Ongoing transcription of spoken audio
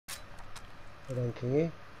Thank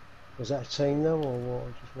you. Was that a team though, or what?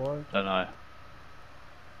 Just one? Don't know.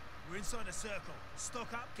 We're inside the circle.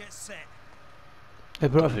 Stock up, get set. They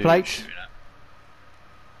brought up plates.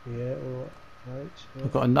 Yeah, all right. Plates. Yeah.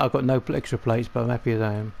 I've got no extra plates, but I'm happy as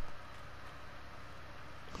I am.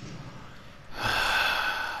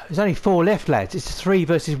 There's only 4 left, lads. It's 3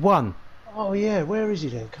 versus 1. Oh yeah, where is he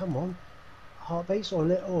then? Come on. Heartbeats,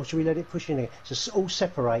 or should we let it push in here? So all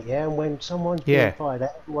separate, yeah. And when someone's being fired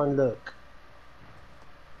at, everyone look.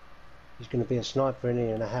 He's going to be a sniper in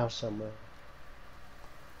here in a house somewhere.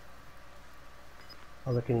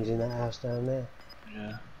 I reckon he's in that house down there.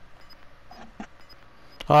 Yeah.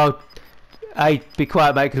 Oh, hey, be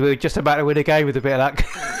quiet, mate, because we were just about to win a game with a bit of luck.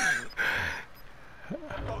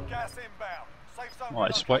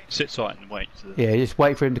 Right, just wait, sit tight and wait. Yeah, just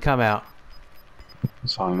wait for him to come out.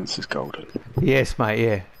 Silence is golden. Yes, mate,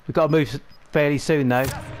 yeah. We've got to move fairly soon, though.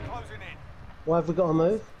 Why have we got to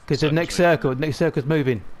move? Because the next circle's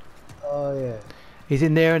moving. Oh, yeah. He's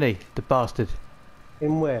in there, isn't he? The bastard.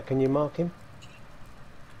 In where? Can you mark him?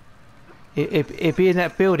 He'd be in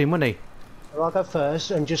that building, wouldn't he? Well, I'll go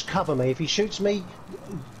first and just cover me. If he shoots me,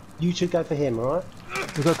 you two go for him, alright?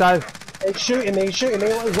 We've got to go. He's shooting me, He's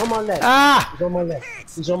on my left. Ah! He's on my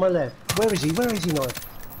left. He's on my left. Where is he? Where is he now?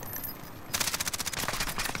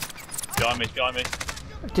 Behind me.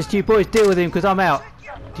 Just you boys deal with him, because I'm out.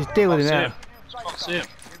 Just deal with him out. Can't see him.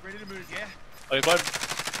 Get ready to move, yeah? Oh, you both.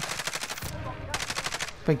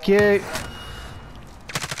 Thank you.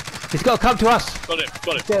 He's got to come to us. Got him.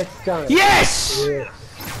 Dead, done it. Yes! Yeah.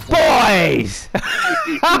 Boys!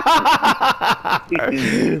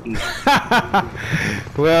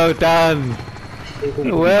 Well done.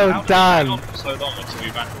 Well done. For so long until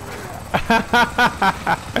we back.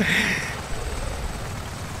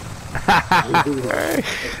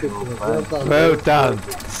 Well done.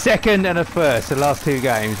 Second and a first, the last 2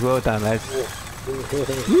 games. Well done, lads.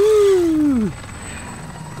 Woo!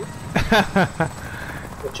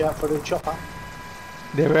 Watch out for the chopper.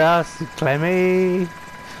 There we are, Clemmy.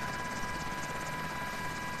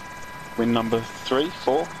 Win number 3,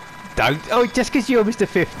 4. Don't. Oh, just because you're Mr.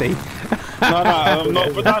 50. No, I'm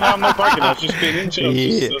not. But no, I'm not bragging. I've just been into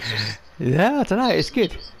it. Yeah, I don't know. It's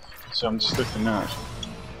good. So I'm just looking now.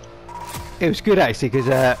 It was good actually because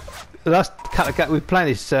the last couple of we played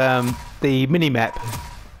this the mini map,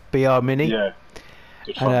 BR Mini. Yeah.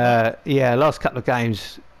 Good fun. And yeah, last couple of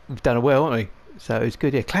games we've done well, haven't we? So it was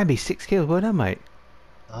good. Yeah, Clamby 6 kills. Well done, mate.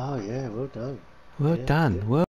 Oh yeah, well done. Well done. Well.